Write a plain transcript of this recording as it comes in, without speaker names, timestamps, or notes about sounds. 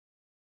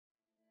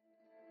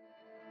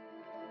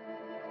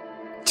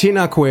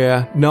Tēnā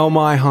koe, nau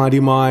mai, haere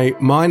mai.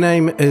 My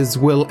name is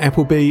Will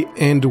Appleby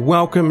and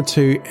welcome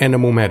to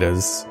Animal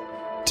Matters.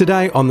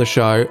 Today on the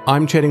show,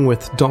 I'm chatting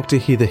with Dr.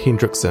 Heather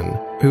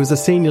Hendrickson, who is a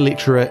senior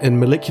lecturer in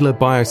molecular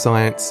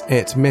bioscience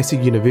at Massey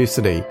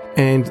University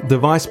and the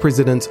Vice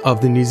President of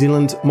the New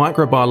Zealand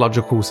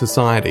Microbiological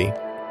Society.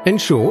 In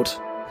short,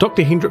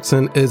 Dr.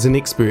 Hendrickson is an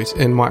expert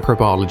in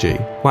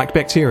microbiology, like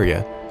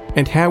bacteria,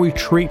 and how we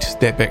treat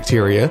that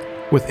bacteria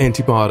with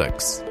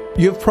antibiotics.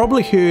 You've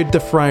probably heard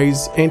the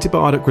phrase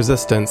antibiotic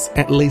resistance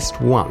at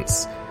least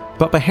once,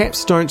 but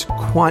perhaps don't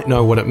quite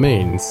know what it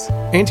means.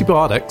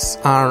 Antibiotics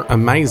are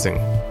amazing,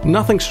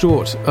 nothing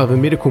short of a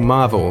medical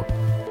marvel,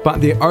 but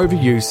their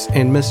overuse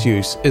and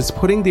misuse is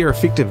putting their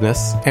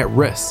effectiveness at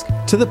risk,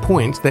 to the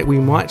point that we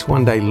might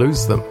one day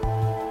lose them.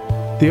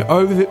 Their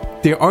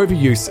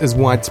overuse is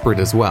widespread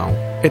as well.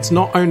 It's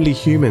not only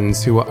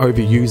humans who are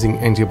overusing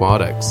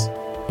antibiotics,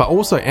 but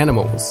also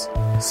animals,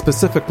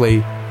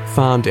 specifically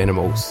farmed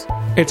animals.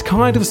 It's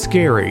kind of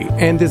scary,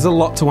 and there's a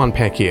lot to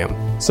unpack here.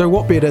 So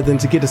what better than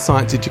to get a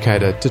science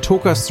educator to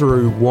talk us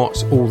through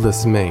what all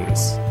this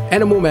means?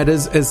 Animal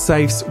Matters is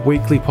SAFE's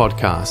weekly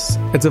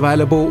podcast. It's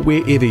available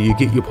wherever you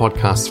get your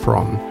podcasts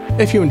from.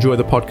 If you enjoy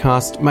the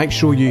podcast, make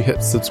sure you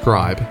hit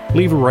subscribe,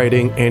 leave a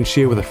rating, and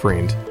share with a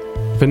friend.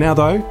 For now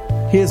though,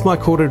 here's my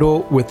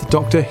kōrero with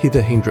Dr.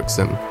 Heather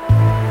Hendrickson.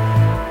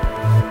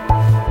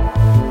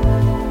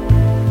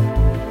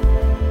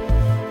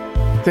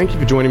 Thank you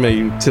for joining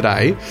me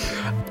today.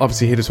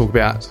 Obviously here to talk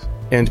about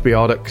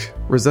antibiotic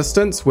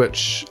resistance,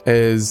 which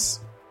is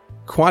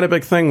quite a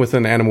big thing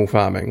within animal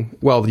farming.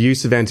 Well, the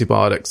use of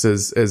antibiotics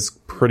is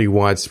pretty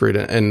widespread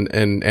in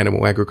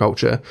animal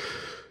agriculture.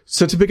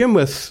 So to begin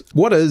with,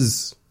 what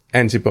is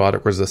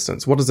antibiotic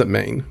resistance? What does it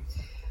mean?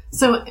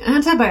 So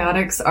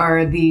antibiotics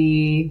are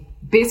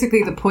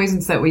basically the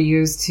poisons that we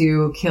use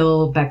to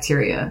kill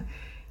bacteria.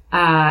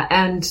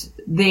 And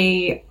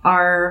they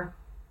are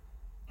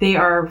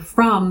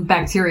from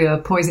bacteria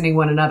poisoning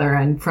one another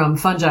and from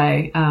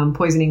fungi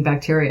poisoning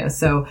bacteria.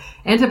 So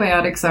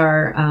antibiotics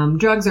are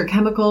drugs or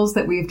chemicals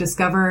that we've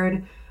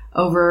discovered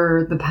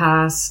over the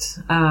past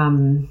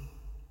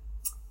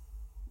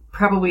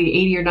probably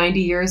 80 or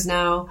 90 years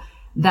now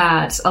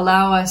that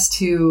allow us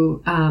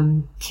to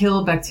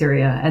kill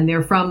bacteria. And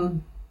they're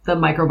from the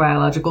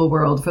microbiological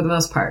world for the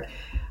most part.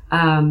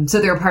 So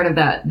they're part of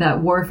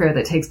that warfare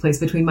that takes place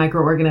between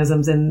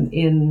microorganisms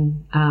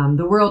in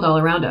the world all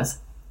around us.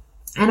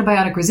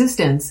 Antibiotic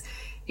resistance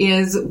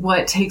is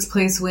what takes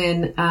place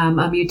when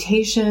a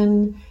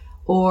mutation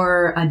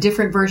or a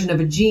different version of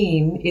a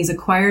gene is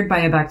acquired by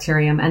a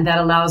bacterium, and that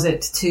allows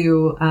it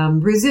to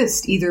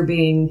resist either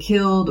being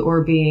killed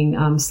or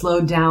being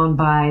slowed down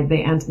by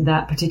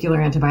that particular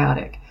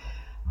antibiotic.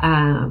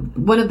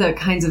 One of the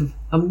kinds of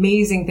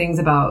amazing things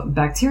about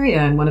bacteria,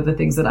 and one of the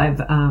things that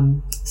I've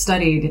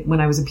studied when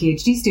I was a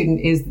PhD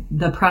student, is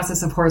the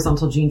process of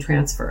horizontal gene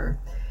transfer.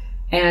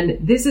 And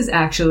this is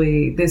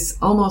actually this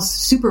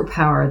almost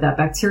superpower that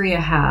bacteria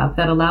have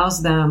that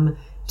allows them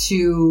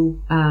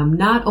to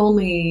not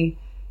only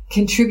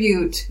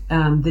contribute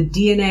the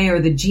DNA or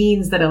the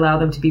genes that allow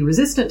them to be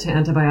resistant to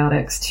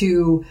antibiotics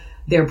to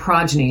their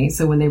progeny.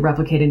 So when they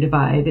replicate and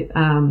divide,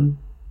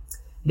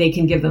 they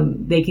can give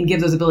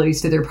those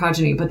abilities to their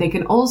progeny, but they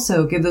can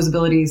also give those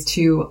abilities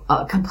to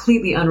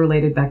completely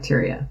unrelated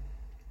bacteria.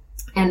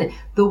 And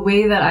the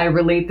way that I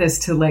relate this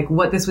to like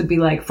what this would be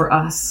like for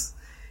us,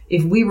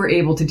 if we were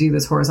able to do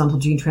this horizontal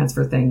gene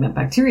transfer thing that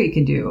bacteria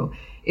can do,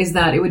 is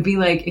that it would be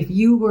like if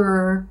you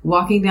were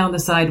walking down the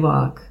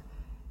sidewalk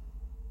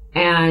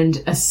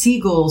and a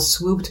seagull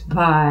swooped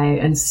by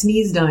and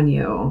sneezed on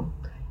you,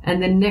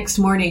 and the next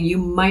morning you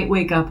might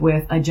wake up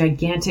with a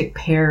gigantic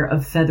pair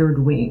of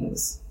feathered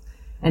wings.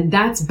 And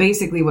that's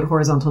basically what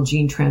horizontal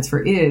gene transfer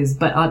is,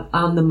 but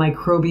on the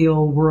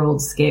microbial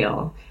world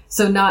scale.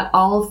 So not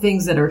all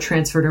things that are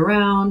transferred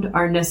around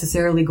are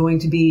necessarily going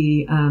to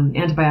be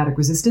antibiotic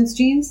resistance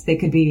genes. They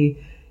could be,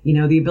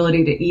 the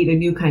ability to eat a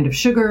new kind of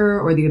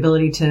sugar or the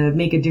ability to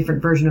make a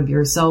different version of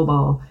your cell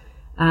wall.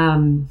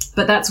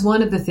 But that's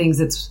one of the things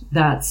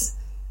that's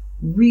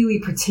really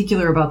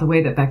particular about the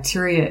way that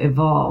bacteria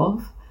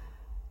evolve,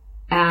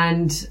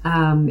 and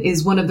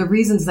is one of the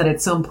reasons that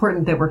it's so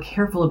important that we're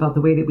careful about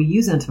the way that we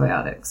use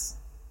antibiotics.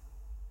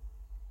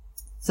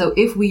 So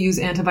if we use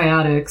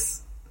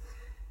antibiotics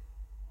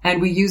and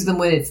we use them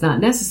when it's not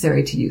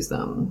necessary to use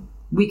them,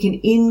 we can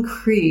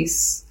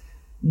increase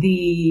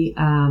the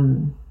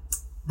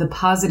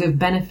positive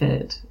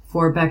benefit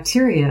for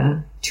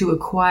bacteria to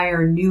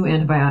acquire new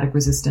antibiotic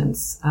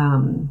resistance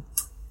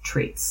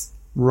traits.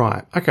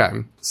 Right. Okay.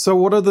 So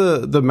what are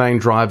the main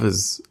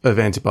drivers of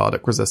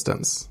antibiotic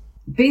resistance?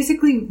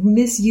 Basically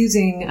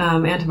misusing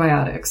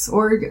antibiotics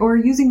or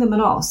using them at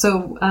all.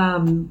 So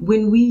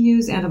when we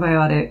use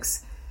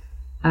antibiotics,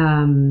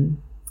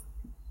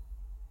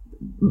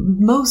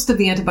 most of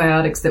the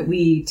antibiotics that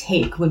we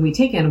take when we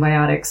take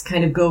antibiotics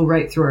kind of go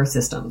right through our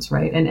systems,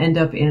 right? And end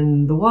up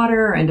in the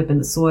water, end up in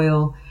the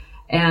soil.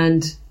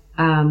 And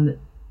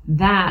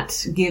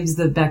that gives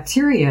the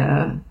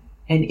bacteria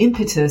an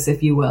impetus,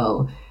 if you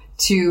will,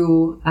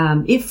 to,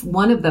 if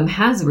one of them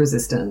has a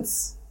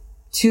resistance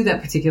to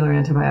that particular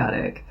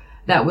antibiotic,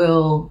 that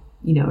will,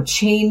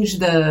 change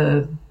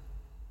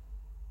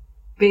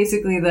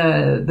basically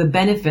the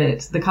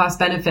benefit, the cost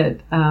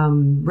benefit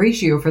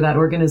ratio for that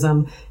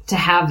organism to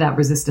have that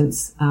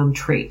resistance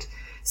trait.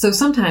 So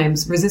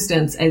sometimes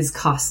resistance is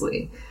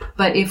costly,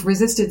 but if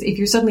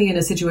you're suddenly in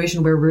a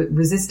situation where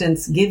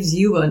resistance gives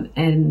you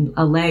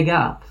a leg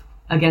up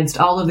against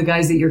all of the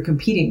guys that you're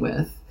competing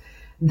with,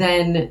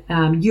 then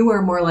you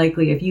are more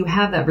likely, if you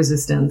have that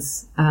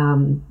resistance,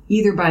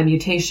 either by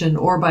mutation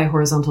or by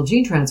horizontal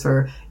gene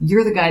transfer,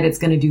 you're the guy that's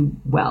going to do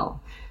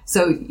well.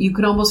 So you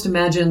could almost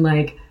imagine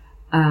like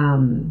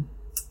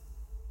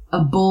a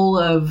bowl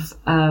of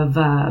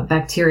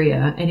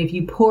bacteria, and if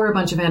you pour a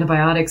bunch of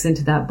antibiotics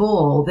into that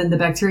bowl, then the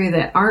bacteria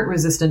that aren't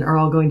resistant are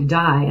all going to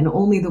die, and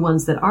only the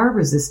ones that are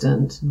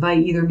resistant by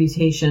either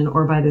mutation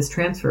or by this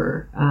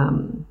transfer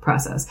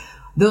process,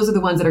 those are the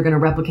ones that are going to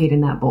replicate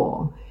in that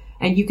bowl.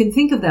 And you can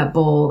think of that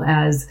bowl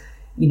as,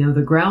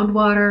 the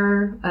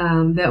groundwater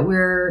that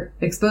we're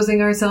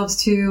exposing ourselves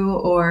to,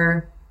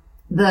 or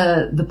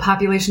the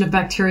population of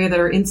bacteria that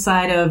are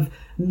inside of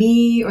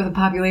me, or the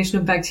population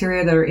of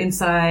bacteria that are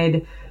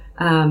inside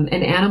an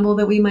animal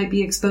that we might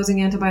be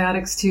exposing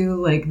antibiotics to.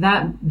 Like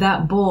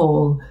that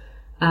bowl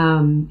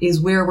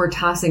is where we're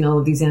tossing all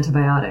of these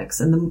antibiotics.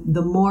 And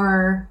the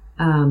more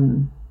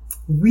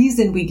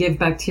reason we give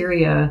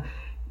bacteria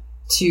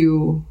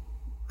to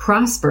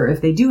prosper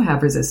if they do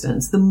have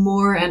resistance, the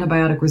more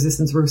antibiotic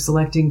resistance we're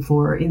selecting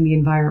for in the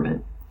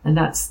environment. And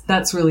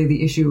that's really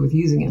the issue with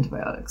using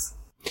antibiotics.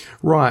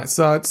 Right.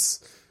 So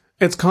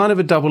it's kind of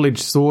a double-edged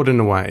sword in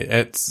a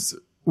way.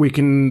 We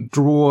can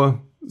draw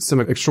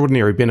some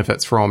extraordinary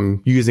benefits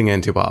from using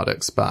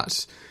antibiotics,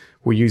 but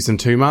we use them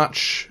too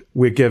much.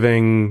 We're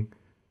giving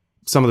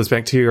some of this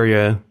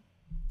bacteria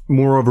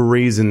more of a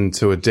reason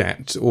to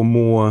adapt, or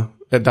more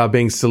that they're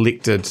being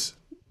selected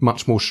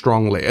much more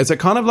strongly. Is it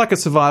kind of like a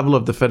survival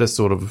of the fittest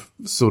sort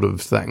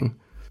of thing?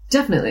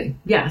 Definitely.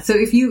 Yeah. So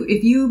if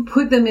you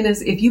put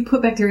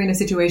bacteria in a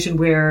situation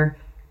where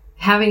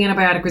having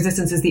antibiotic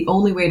resistance is the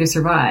only way to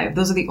survive,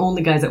 those are the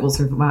only guys that will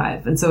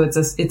survive. And so it's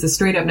a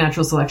straight up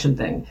natural selection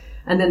thing.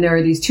 And then there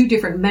are these two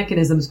different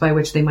mechanisms by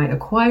which they might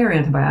acquire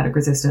antibiotic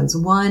resistance.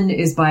 One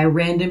is by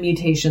random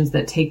mutations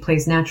that take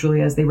place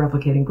naturally as they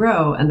replicate and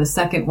grow. And the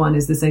second one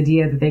is this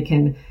idea that they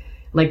can,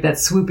 like that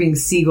swooping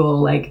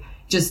seagull, like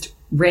just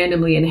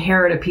randomly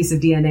inherit a piece of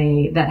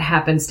DNA that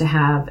happens to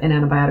have an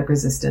antibiotic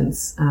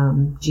resistance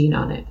gene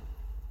on it.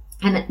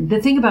 And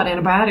the thing about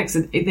antibiotics,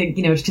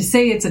 to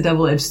say it's a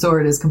double-edged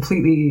sword is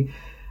completely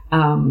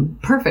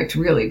perfect,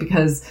 really,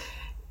 because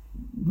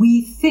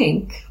we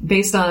think,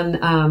 based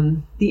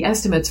on the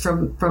estimates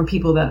from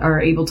people that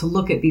are able to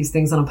look at these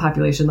things on a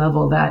population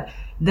level, that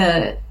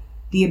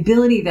the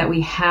ability that we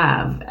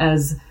have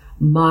as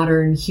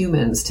modern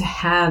humans to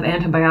have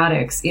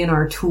antibiotics in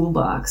our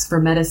toolbox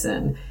for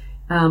medicine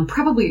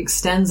probably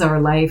extends our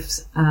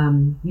lives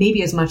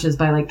maybe as much as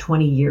by like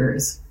 20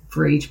 years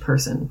for each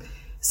person.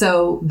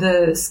 So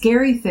the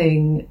scary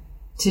thing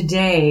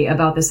today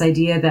about this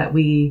idea that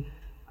we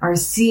are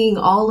seeing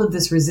all of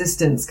this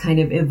resistance kind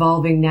of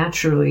evolving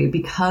naturally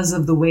because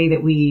of the way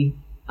that we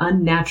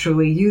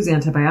unnaturally use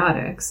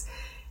antibiotics,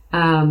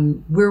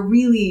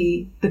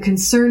 the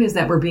concern is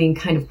that we're being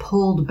kind of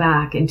pulled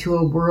back into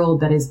a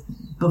world that is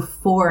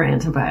before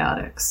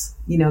antibiotics.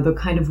 The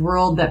kind of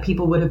world that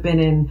people would have been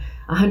in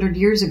 100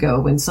 years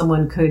ago, when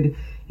someone could,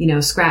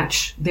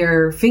 scratch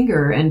their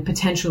finger and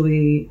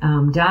potentially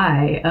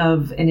die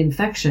of an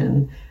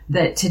infection,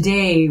 that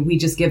today we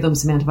just give them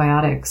some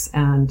antibiotics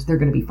and they're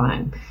going to be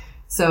fine.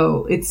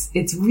 So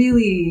it's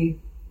really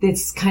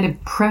this kind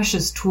of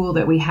precious tool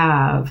that we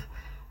have,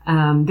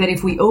 that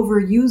if we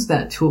overuse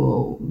that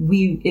tool,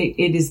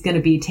 it is going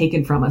to be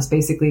taken from us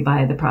basically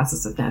by the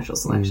process of natural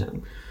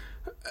selection.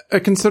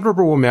 A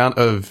considerable amount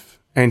of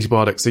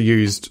antibiotics are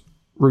used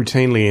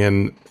routinely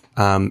in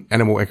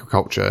animal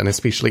agriculture, and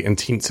especially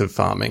intensive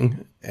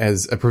farming,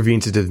 as a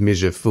preventative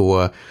measure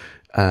for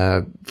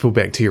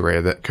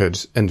bacteria that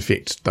could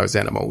infect those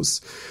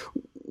animals.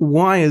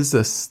 Why is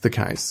this the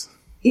case?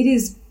 It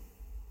is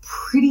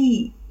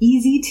pretty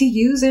easy to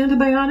use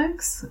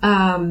antibiotics.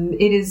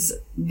 It is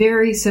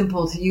very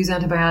simple to use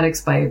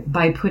antibiotics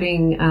by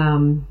putting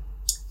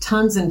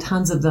tons and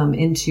tons of them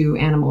into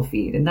animal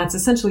feed. And that's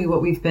essentially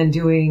what we've been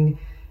doing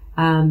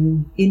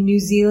in New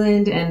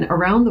Zealand and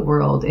around the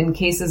world in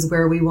cases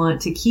where we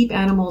want to keep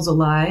animals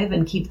alive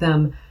and keep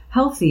them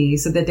healthy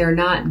so that they're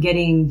not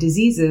getting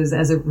diseases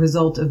as a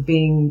result of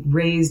being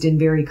raised in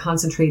very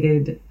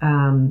concentrated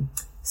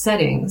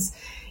settings.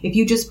 If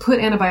you just put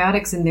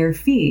antibiotics in their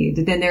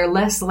feed, then they're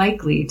less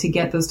likely to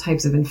get those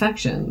types of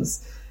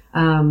infections.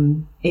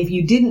 If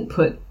you didn't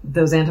put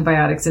those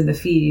antibiotics in the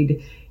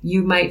feed,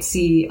 you might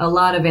see a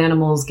lot of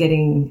animals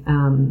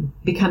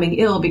becoming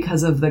ill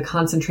because of the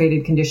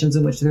concentrated conditions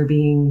in which they're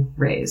being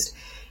raised.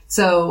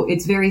 So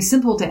it's very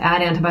simple to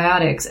add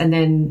antibiotics, and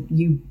then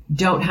you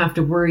don't have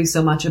to worry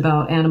so much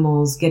about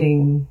animals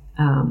getting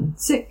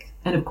sick.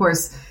 And of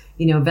course,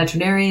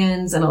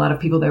 veterinarians and a lot of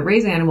people that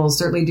raise animals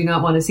certainly do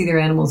not want to see their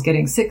animals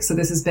getting sick. So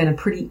this has been a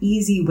pretty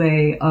easy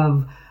way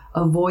of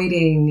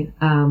avoiding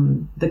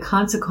the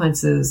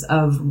consequences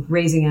of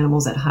raising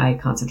animals at high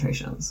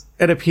concentrations.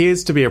 It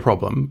appears to be a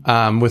problem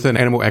within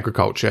animal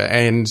agriculture,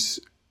 and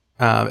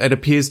it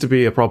appears to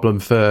be a problem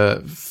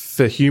for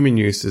human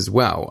use as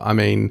well. I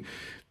mean,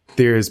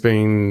 there has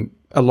been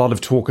a lot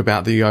of talk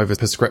about the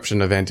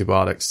overprescription of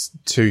antibiotics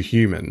to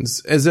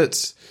humans. Are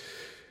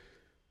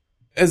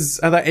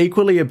they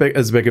equally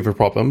as big of a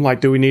problem?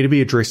 Like, do we need to be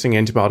addressing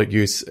antibiotic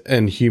use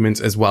in humans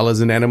as well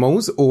as in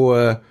animals,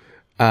 or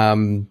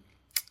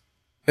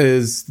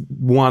is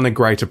one a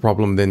greater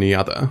problem than the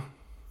other?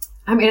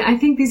 I mean, I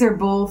think these are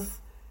both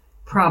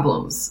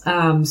problems.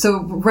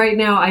 So right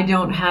now, I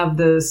don't have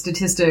the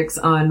statistics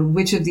on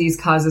which of these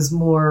causes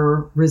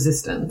more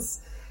resistance.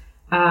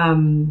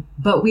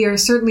 But we are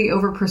certainly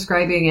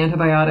overprescribing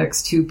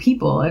antibiotics to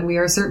people, and we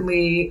are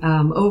certainly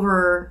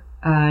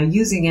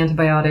using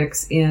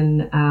antibiotics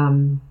in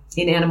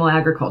animal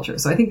agriculture.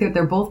 So I think that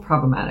they're both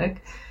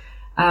problematic.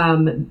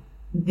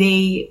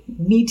 They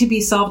need to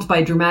be solved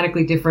by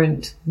dramatically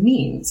different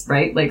means,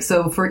 right? Like,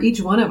 so for each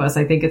one of us,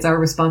 I think it's our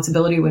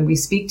responsibility when we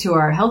speak to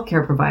our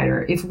healthcare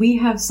provider, if we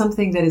have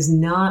something that is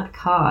not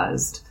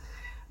caused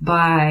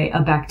by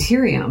a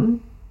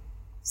bacterium,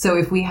 so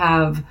if we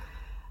have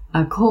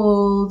a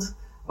cold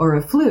or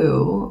a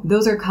flu,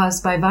 those are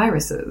caused by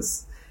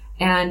viruses.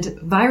 And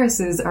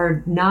viruses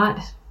are not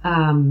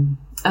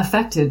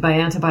affected by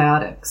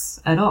antibiotics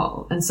at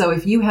all. And so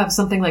if you have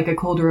something like a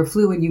cold or a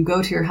flu and you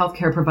go to your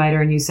healthcare provider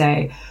and you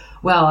say,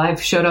 well,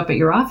 I've showed up at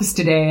your office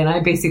today and I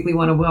basically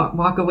want to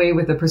walk away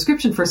with a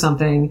prescription for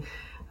something,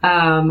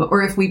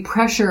 or if we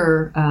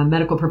pressure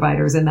medical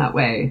providers in that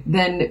way,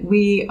 then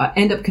we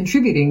end up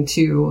contributing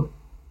to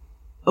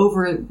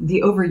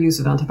the overuse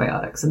of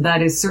antibiotics. And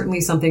that is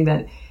certainly something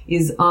that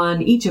is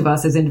on each of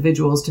us as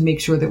individuals to make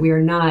sure that we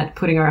are not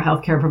putting our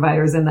healthcare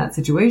providers in that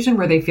situation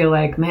where they feel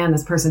like, man,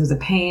 this person is a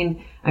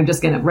pain. I'm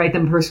just going to write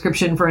them a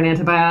prescription for an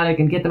antibiotic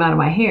and get them out of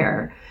my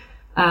hair.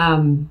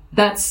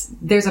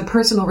 There's a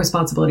personal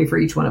responsibility for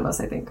each one of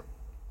us, I think.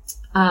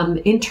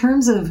 In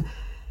terms of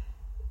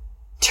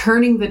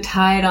turning the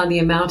tide on the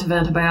amount of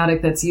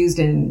antibiotic that's used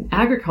in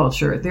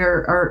agriculture,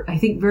 there are, I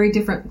think, very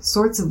different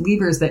sorts of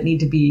levers that need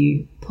to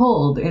be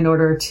pulled in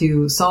order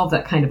to solve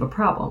that kind of a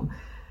problem.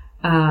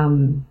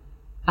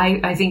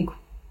 I think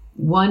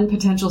one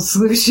potential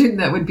solution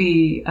that would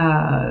be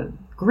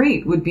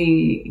great would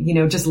be,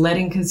 just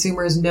letting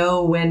consumers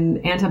know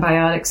when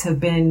antibiotics have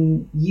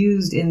been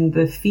used in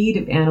the feed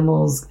of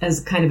animals as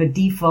kind of a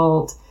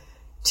default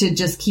to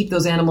just keep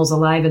those animals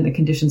alive in the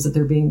conditions that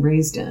they're being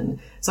raised in.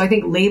 So I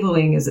think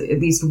labeling is at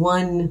least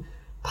one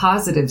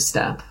positive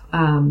step.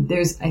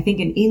 There's, I think,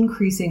 an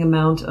increasing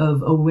amount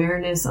of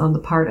awareness on the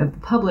part of the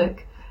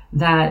public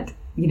that,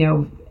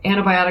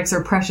 antibiotics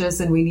are precious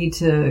and we need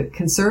to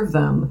conserve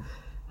them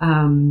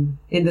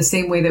in the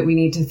same way that we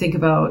need to think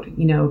about,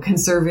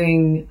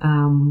 conserving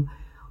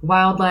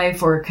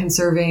wildlife or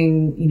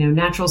conserving,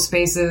 natural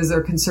spaces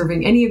or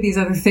conserving any of these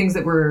other things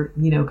that we're,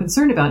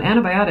 concerned about.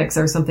 Antibiotics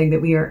are something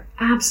that we are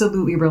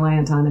absolutely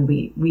reliant on, and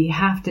we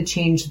have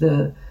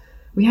to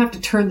we have to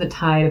turn the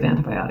tide of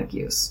antibiotic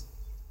use.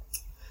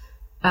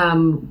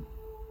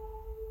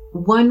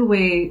 One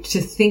way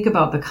to think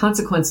about the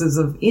consequences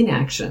of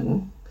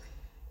inaction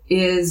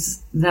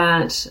is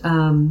that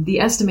the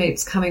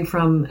estimates coming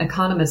from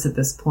economists at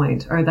this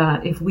point are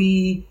that if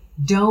we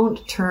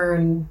don't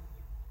turn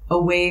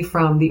away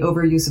from the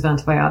overuse of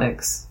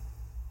antibiotics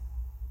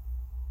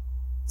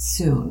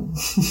soon,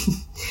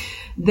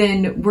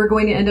 then we're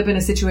going to end up in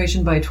a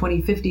situation by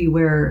 2050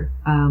 where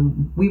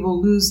we will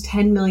lose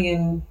 10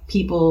 million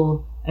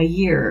people a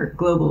year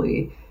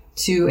globally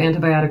to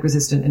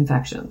antibiotic-resistant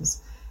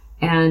infections.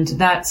 And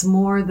that's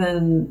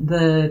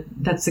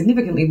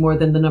significantly more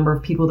than the number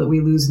of people that we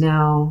lose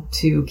now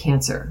to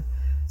cancer.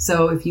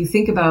 So if you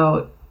think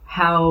about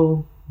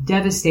how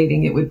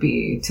devastating it would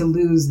be to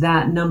lose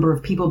that number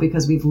of people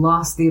because we've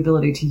lost the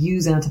ability to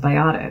use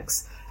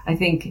antibiotics, I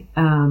think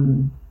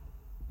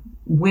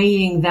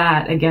weighing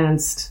that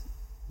against,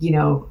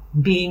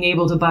 being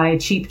able to buy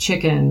cheap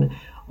chicken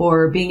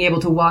or being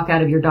able to walk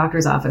out of your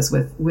doctor's office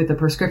with a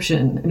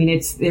prescription. I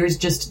mean,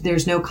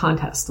 there's no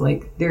contest.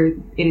 Like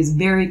it is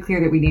very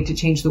clear that we need to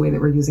change the way that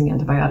we're using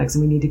antibiotics,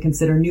 and we need to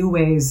consider new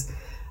ways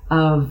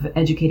of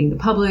educating the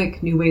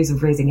public, new ways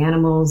of raising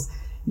animals,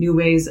 new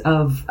ways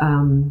of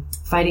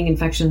fighting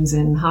infections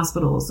in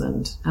hospitals,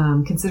 and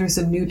consider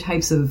some new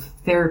types of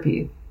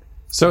therapy.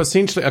 So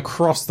essentially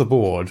across the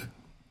board,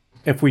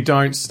 if we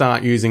don't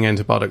start using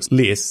antibiotics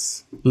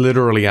less,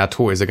 literally our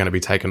toys are going to be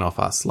taken off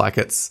us. Like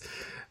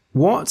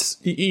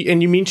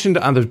and you mentioned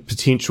other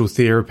potential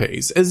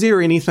therapies. Is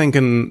there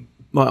anything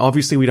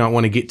obviously we don't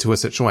want to get to a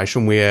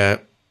situation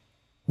where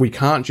we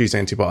can't use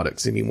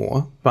antibiotics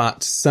anymore,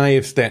 but say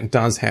if that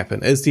does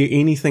happen, is there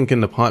anything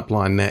in the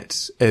pipeline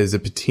that is a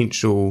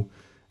potential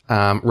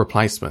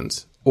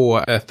replacement,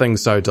 or are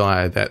things so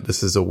dire that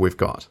this is all we've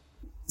got?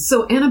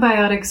 So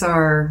antibiotics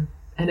are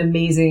an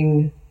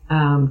amazing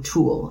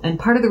tool. And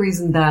part of the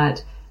reason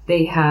that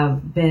they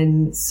have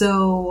been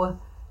so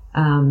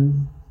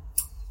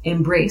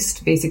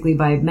embraced basically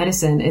by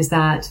medicine is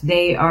that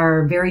they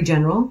are very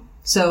general.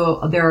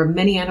 So there are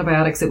many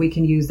antibiotics that we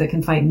can use that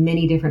can fight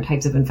many different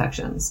types of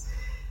infections.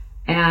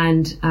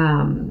 And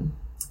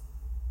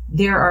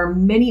there are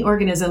many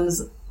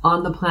organisms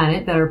on the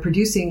planet that are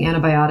producing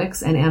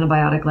antibiotics and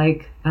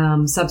antibiotic-like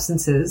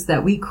substances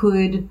that we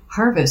could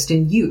harvest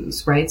and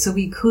use, right? So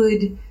we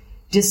could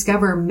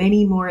discover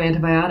many more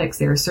antibiotics.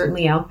 They are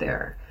certainly out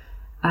there.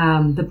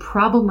 The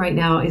problem right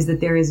now is that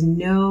there is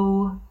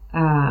no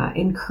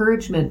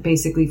encouragement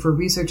basically for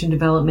research and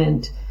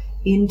development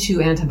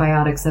into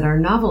antibiotics that are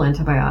novel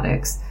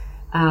antibiotics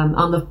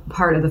on the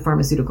part of the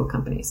pharmaceutical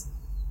companies.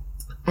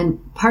 And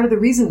part of the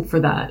reason for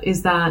that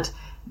is that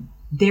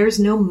there's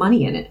no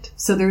money in it.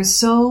 So there's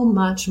so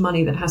much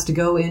money that has to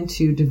go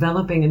into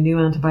developing a new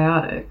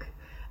antibiotic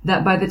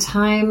that by the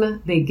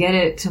time they get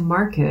it to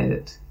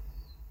market,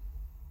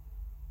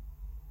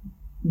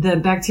 the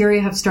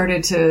bacteria have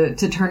started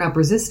to turn up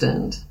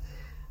resistant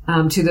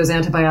to those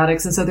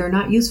antibiotics. And so they're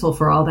not useful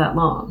for all that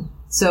long.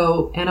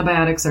 So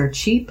antibiotics are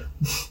cheap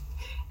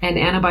and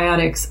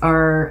antibiotics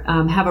are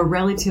have a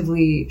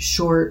relatively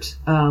short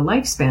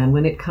lifespan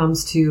when it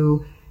comes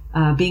to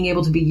being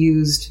able to be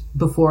used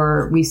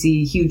before we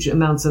see huge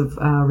amounts of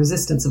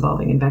resistance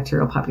evolving in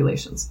bacterial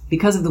populations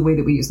because of the way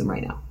that we use them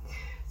right now.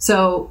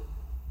 So,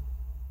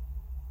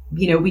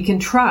 we can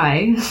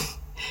try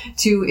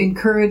to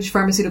encourage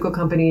pharmaceutical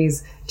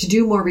companies to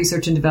do more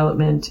research and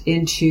development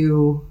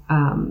into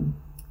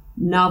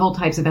novel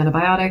types of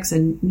antibiotics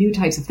and new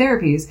types of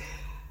therapies.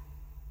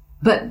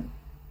 But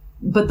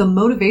the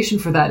motivation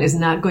for that is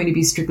not going to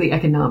be strictly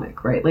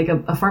economic, right? Like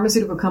a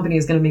pharmaceutical company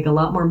is going to make a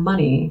lot more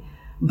money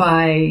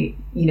by,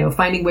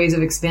 finding ways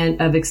of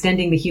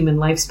extending the human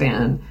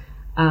lifespan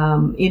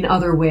in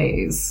other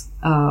ways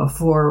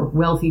for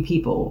wealthy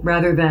people,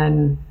 rather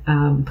than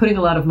putting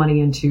a lot of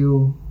money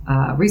into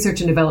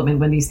research and development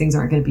when these things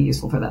aren't going to be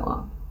useful for that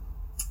long.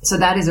 So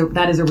that is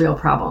a real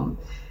problem.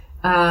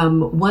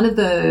 One of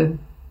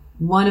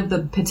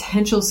the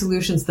potential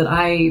solutions that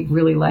I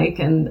really like,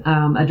 and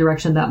a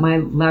direction that my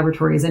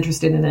laboratory is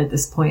interested in at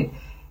this point,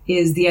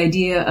 is the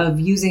idea of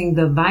using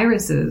the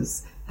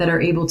viruses that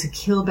are able to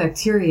kill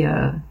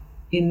bacteria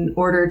in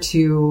order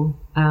to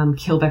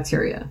kill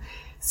bacteria.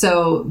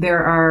 So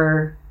there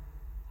are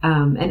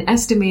an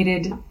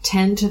estimated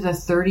 10 to the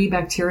 30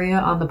 bacteria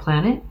on the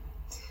planet.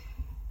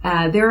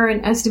 There are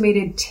an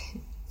estimated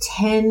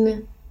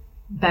 10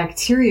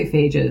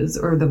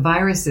 bacteriophages, or the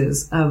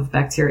viruses of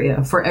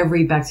bacteria, for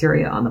every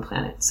bacteria on the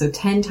planet. So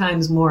 10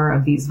 times more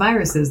of these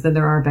viruses than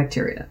there are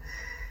bacteria.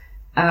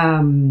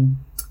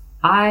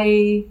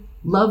 I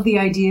love the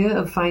idea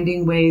of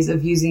finding ways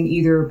of using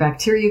either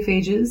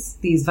bacteriophages,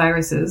 these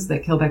viruses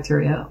that kill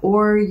bacteria,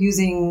 or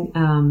using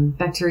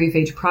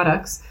bacteriophage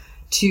products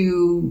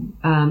to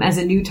as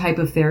a new type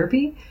of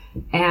therapy.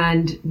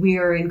 And we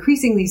are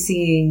increasingly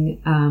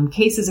seeing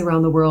cases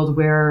around the world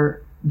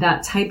where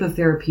that type of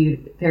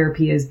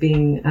therapy is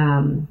being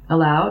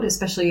allowed,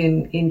 especially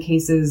in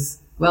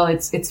cases. Well,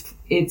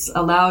 it's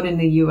allowed in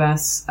the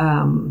U.S.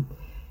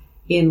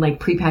 In like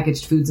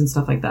prepackaged foods and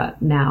stuff like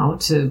that now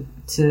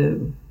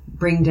to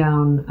bring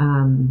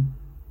down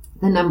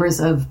the numbers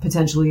of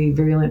potentially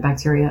virulent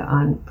bacteria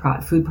on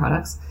food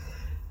products.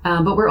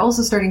 But we're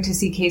also starting to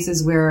see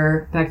cases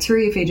where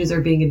bacteriophages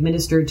are being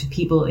administered to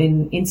people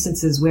in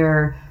instances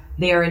where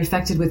they are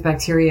infected with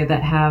bacteria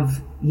that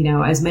have,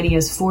 as many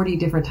as 40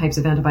 different types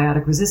of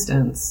antibiotic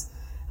resistance.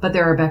 But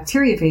there are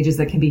bacteriophages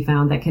that can be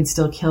found that can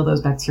still kill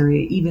those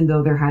bacteria, even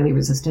though they're highly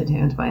resistant to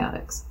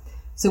antibiotics.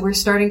 So we're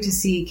starting to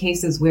see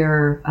cases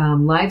where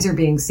lives are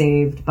being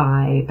saved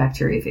by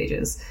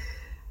bacteriophages.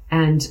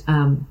 And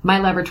my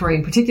laboratory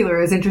in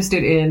particular is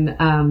interested in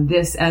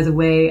this as a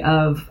way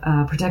of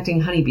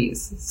protecting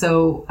honeybees.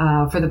 So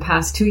for the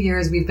past 2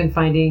 years, we've been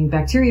finding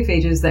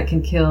bacteriophages that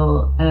can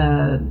kill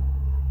a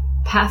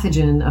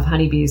pathogen of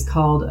honeybees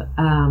called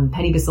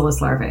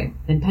Penibacillus larvae.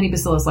 And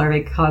Penibacillus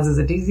larvae causes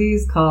a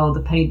disease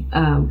called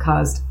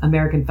caused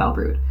American foul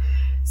brood.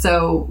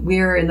 So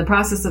we're in the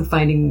process of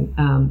finding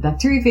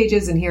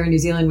bacteriophages, and here in New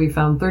Zealand, we've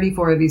found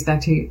 34 of these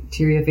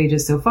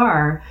bacteriophages so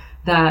far.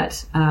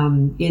 That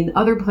in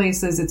other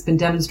places, it's been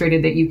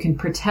demonstrated that you can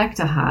protect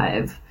a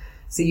hive.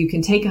 So you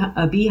can take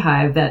a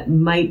beehive that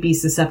might be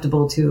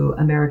susceptible to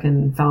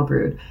American foul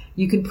brood.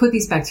 You can put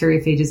these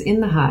bacteriophages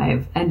in the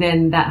hive, and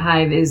then that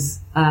hive is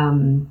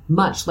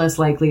much less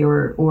likely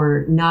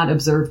or not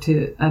observed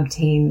to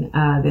obtain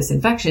this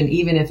infection,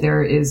 even if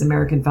there is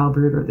American foul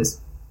brood or this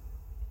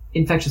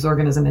infectious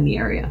organism in the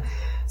area.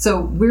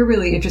 So we're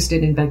really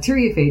interested in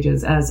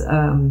bacteriophages as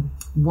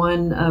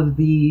one of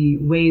the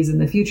ways in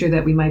the future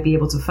that we might be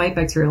able to fight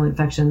bacterial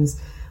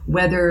infections,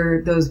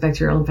 whether those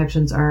bacterial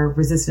infections are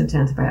resistant to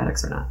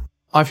antibiotics or not.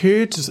 I've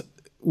heard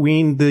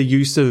when the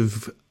use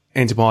of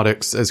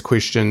antibiotics is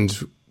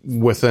questioned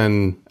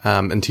within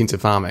intensive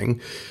farming,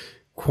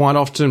 quite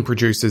often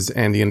producers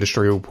and the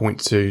industry will point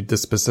to the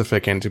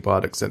specific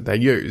antibiotics that they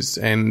use,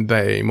 and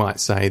they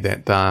might say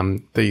that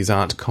these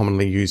aren't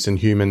commonly used in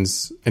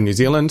humans in New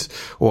Zealand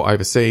or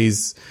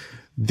overseas.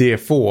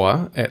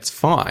 therefore it's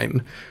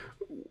fine.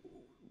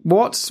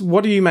 What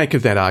do you make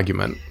of that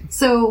argument?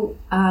 So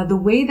the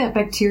way that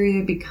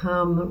bacteria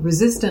become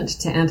resistant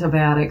to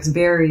antibiotics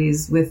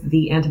varies with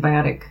the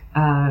antibiotic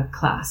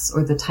class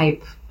or the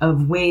type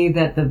of way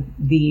that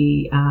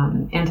the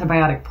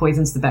antibiotic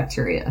poisons the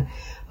bacteria.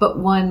 But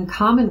one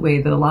common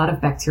way that a lot of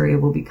bacteria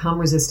will become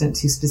resistant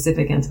to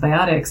specific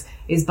antibiotics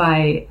is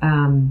by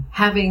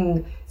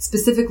having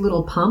specific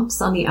little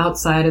pumps on the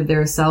outside of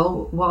their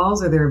cell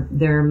walls or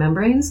their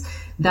membranes,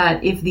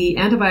 that if the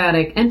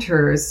antibiotic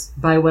enters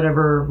by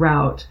whatever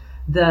route,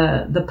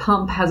 the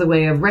pump has a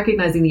way of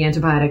recognizing the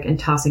antibiotic and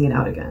tossing it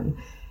out again.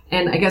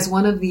 And I guess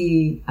one of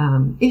the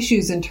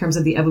issues in terms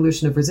of the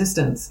evolution of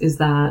resistance is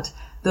that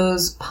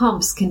those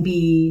pumps can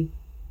be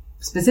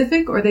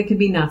specific or they can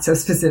be not so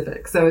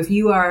specific. So if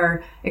you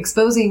are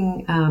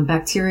exposing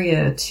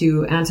bacteria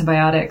to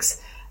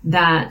antibiotics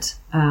that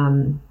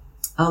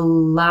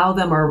allow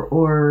them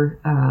or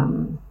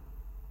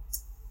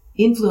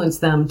influence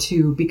them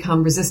to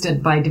become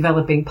resistant by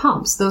developing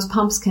pumps, those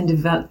pumps can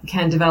develop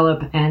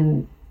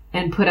and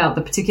put out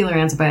the particular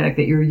antibiotic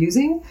that you're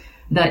using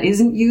that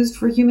isn't used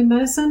for human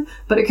medicine,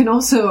 but it can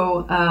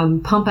also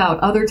pump out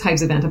other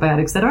types of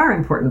antibiotics that are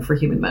important for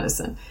human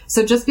medicine.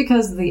 So just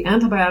because the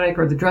antibiotic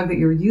or the drug that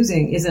you're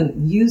using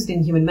isn't used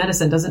in human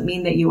medicine doesn't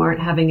mean that you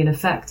aren't having an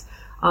effect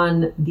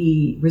on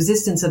the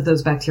resistance of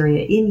those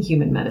bacteria in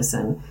human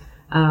medicine,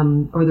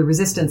 or the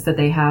resistance that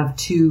they have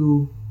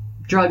to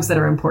drugs that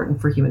are important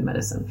for human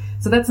medicine.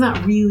 So that's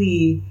not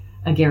really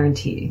a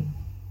guarantee.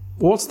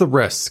 What's the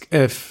risk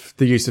if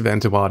the use of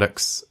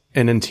antibiotics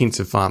in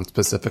intensive farms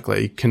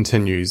specifically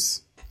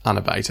continues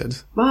unabated?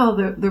 Well,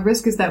 the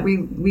risk is that we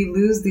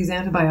lose these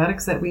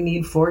antibiotics that we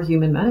need for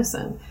human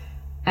medicine.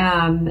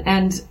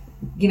 And,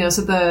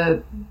 so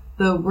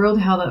the World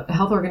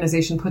Health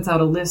Organization puts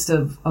out a list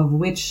of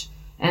which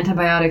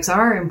antibiotics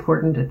are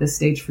important at this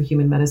stage for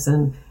human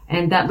medicine,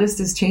 and that list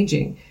is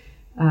changing.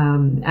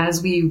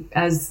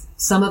 As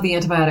some of the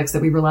antibiotics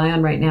that we rely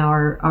on right now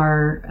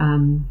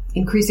are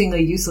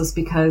increasingly useless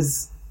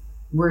because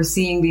we're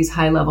seeing these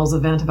high levels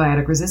of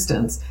antibiotic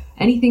resistance.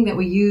 Anything that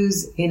we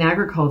use in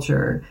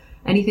agriculture,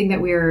 anything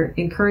that we're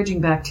encouraging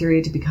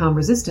bacteria to become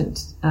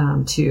resistant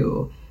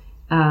to,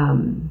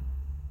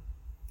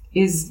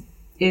 is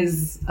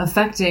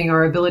affecting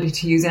our ability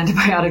to use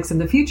antibiotics in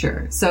the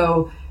future.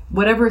 So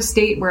whatever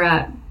state we're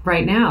at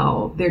right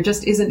now, there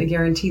just isn't a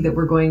guarantee that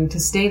we're going to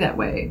stay that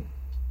way.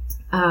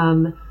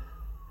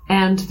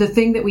 And the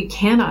thing that we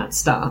cannot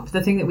stop,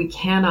 the thing that we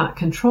cannot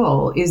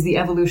control, is the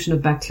evolution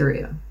of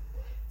bacteria.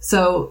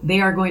 So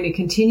they are going to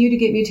continue to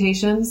get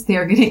mutations. They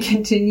are going to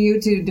continue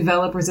to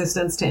develop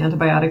resistance to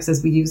antibiotics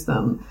as we use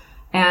them.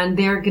 And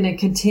they're going to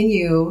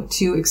continue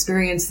to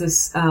experience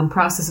this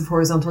process of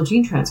horizontal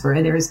gene transfer.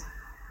 And there's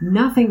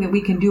nothing that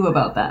we can do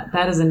about that.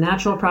 That is a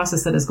natural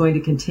process that is going to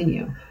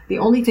continue. The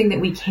only thing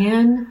that we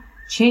can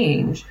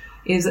change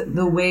is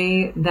the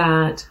way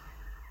that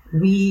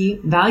we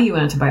value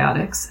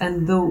antibiotics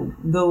and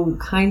the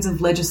kinds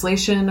of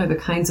legislation or the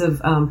kinds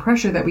of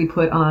pressure that we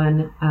put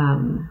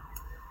on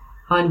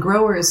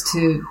growers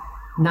to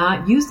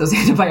not use those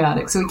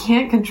antibiotics. So we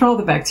can't control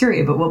the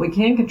bacteria, but what we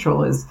can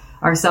control is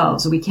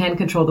ourselves. So we can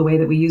control the way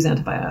that we use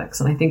antibiotics.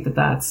 And I think that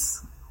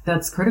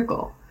that's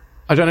critical.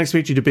 I don't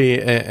expect you to be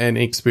an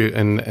expert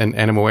in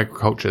animal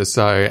agriculture,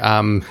 so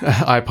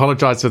I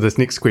apologize for this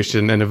next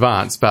question in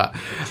advance. But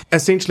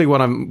essentially,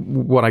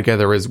 what I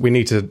gather is we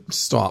need to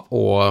stop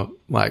or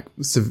like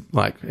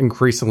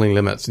increasingly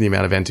limit the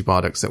amount of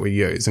antibiotics that we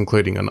use,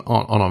 including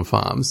on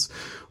farms.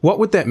 What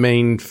would that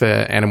mean for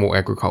animal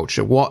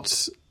agriculture?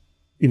 What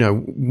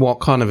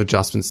kind of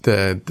adjustments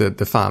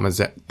the farmers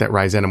that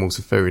raise animals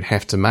for food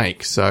have to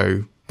make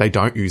so they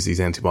don't use these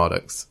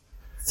antibiotics?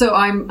 So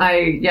I'm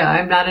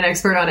not an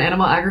expert on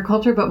animal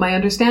agriculture, but my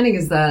understanding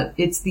is that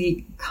it's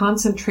the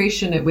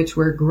concentration at which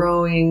we're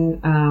growing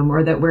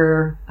or that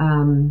we're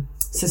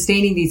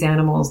sustaining these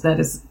animals that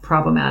is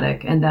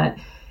problematic and that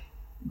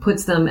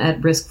puts them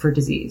at risk for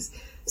disease.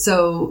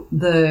 So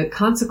the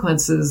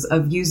consequences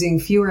of using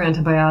fewer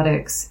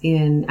antibiotics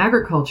in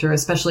agriculture,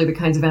 especially the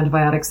kinds of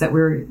antibiotics that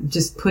we're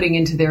just putting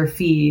into their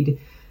feed,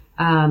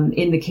 in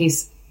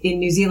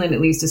New Zealand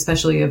at least,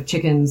 especially of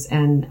chickens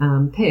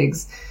and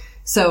pigs.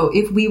 So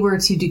if we were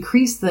to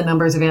decrease the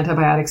numbers of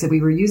antibiotics that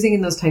we were using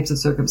in those types of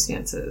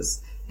circumstances,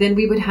 then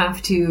we would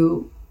have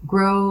to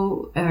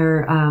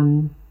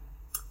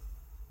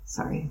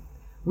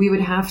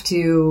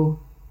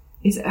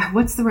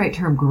what's the right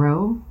term?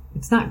 Grow?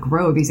 It's not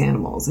grow these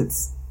animals,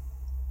 it's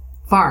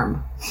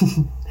farm.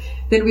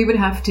 Then we would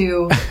have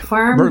to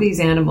farm these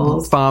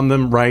animals. Farm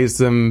them, raise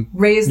them.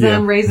 Raise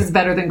is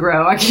better than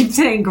grow. I keep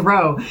saying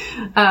grow.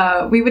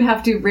 We would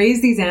have to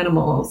raise these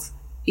animals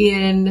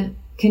in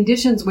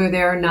conditions where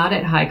they are not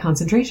at high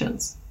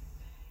concentrations.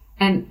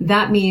 And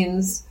that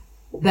means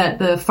that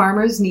the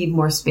farmers need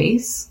more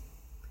space.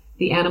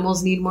 The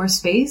animals need more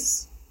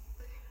space.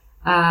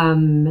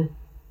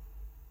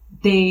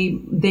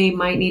 They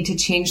might need to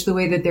change the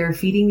way that they're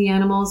feeding the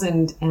animals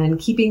and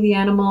keeping the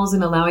animals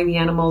and allowing the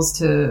animals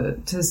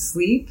to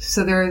sleep.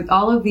 So there are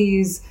all of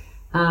these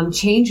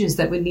changes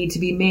that would need to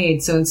be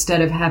made. So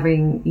instead of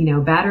having,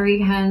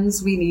 battery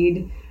hens, we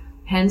need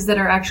hens that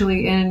are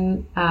actually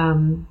in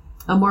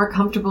a more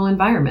comfortable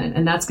environment,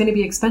 and that's going to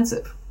be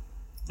expensive.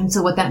 And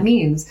so what that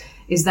means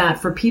is that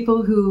for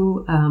people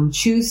who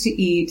choose to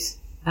eat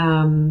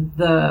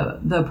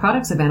the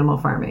products of animal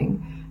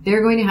farming,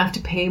 they're going to have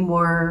to pay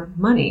more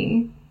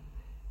money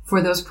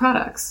for those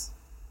products.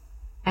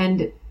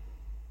 And,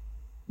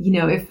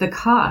 if the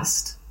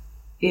cost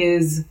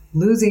is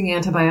losing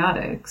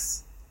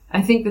antibiotics,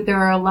 I think that there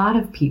are a lot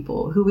of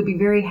people who would be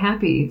very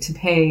happy to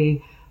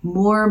pay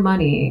more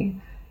money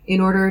in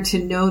order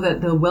to know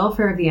that the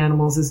welfare of the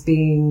animals is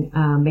being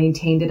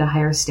maintained at a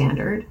higher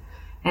standard,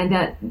 and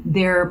that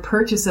their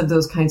purchase of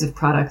those kinds of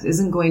products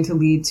isn't going to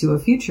lead to a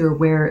future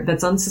where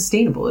that's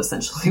unsustainable,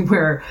 essentially,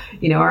 where,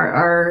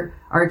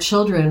 our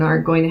children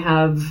aren't going to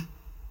have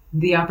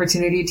the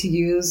opportunity to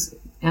use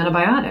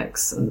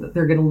antibiotics.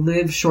 They're going to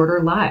live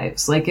shorter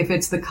lives. Like if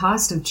it's the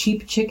cost of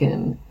cheap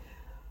chicken,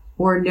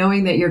 or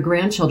knowing that your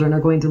grandchildren are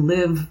going to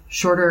live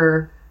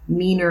shorter,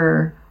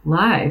 meaner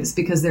lives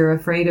because they're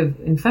afraid of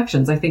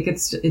infections, I think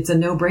it's a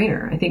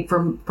no-brainer. I think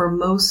for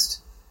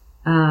most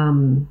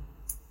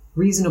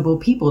reasonable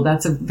people,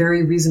 that's a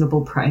very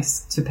reasonable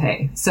price to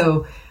pay.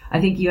 So I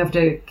think you have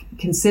to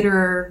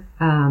consider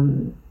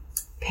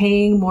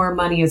paying more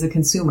money as a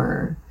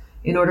consumer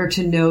in order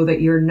to know that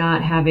you're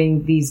not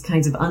having these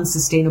kinds of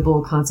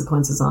unsustainable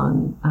consequences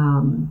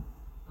on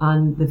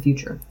the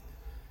future.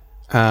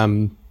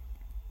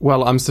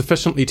 Well, I'm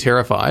sufficiently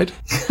terrified.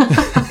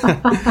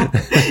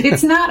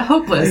 It's not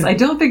hopeless. I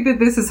don't think that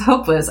this is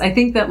hopeless. I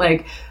think that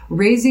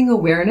raising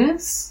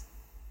awareness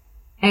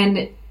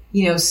and,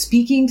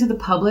 speaking to the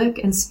public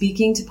and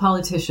speaking to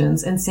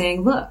politicians and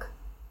saying, look,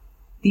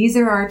 these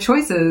are our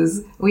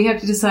choices. We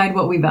have to decide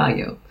what we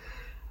value.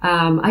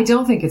 I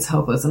don't think it's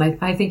hopeless. And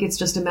I think it's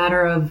just a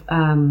matter of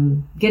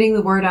getting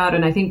the word out.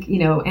 And I think,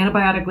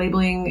 antibiotic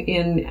labeling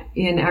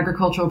in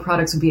agricultural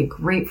products would be a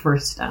great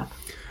first step.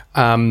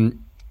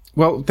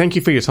 Well, thank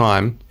you for your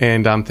time,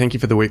 and thank you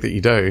for the work that you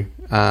do.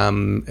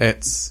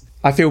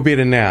 I feel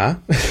better now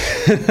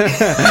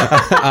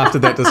after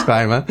that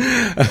disclaimer.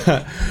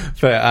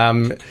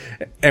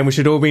 And we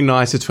should all be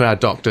nicer to our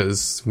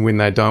doctors when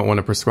they don't want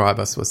to prescribe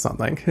us with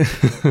something.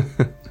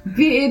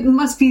 It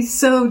must be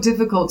so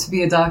difficult to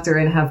be a doctor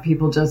and have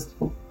people just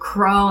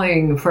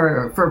crawling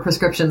for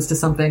prescriptions to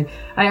something.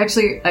 I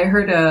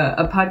heard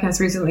a podcast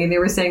recently, and they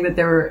were saying that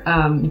there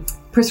were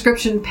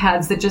prescription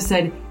pads that just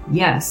said,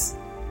 yes,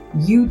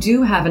 you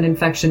do have an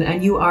infection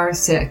and you are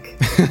sick.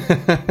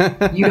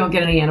 You don't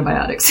get any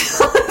antibiotics.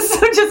 So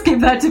just give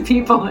that to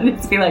people and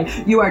it's be like,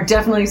 you are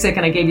definitely sick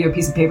and I gave you a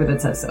piece of paper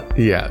that says so.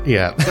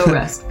 Yeah. Go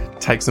rest.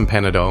 Take some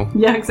Panadol.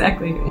 Yeah,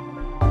 exactly.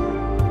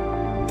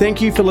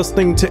 Thank you for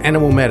listening to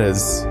Animal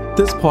Matters.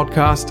 This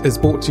podcast is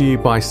brought to you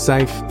by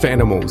Safe for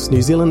Animals,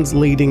 New Zealand's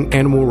leading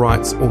animal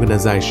rights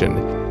organisation,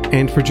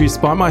 and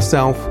produced by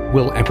myself,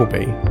 Will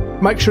Appleby.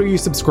 Make sure you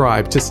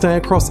subscribe to stay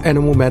across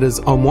Animal Matters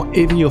on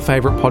whatever your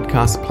favourite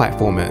podcast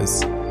platform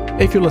is.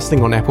 If you're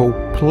listening on Apple,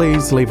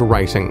 please leave a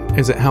rating,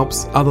 as it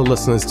helps other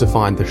listeners to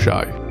find the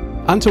show.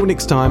 Until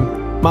next time,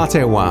 mā te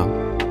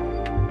wā.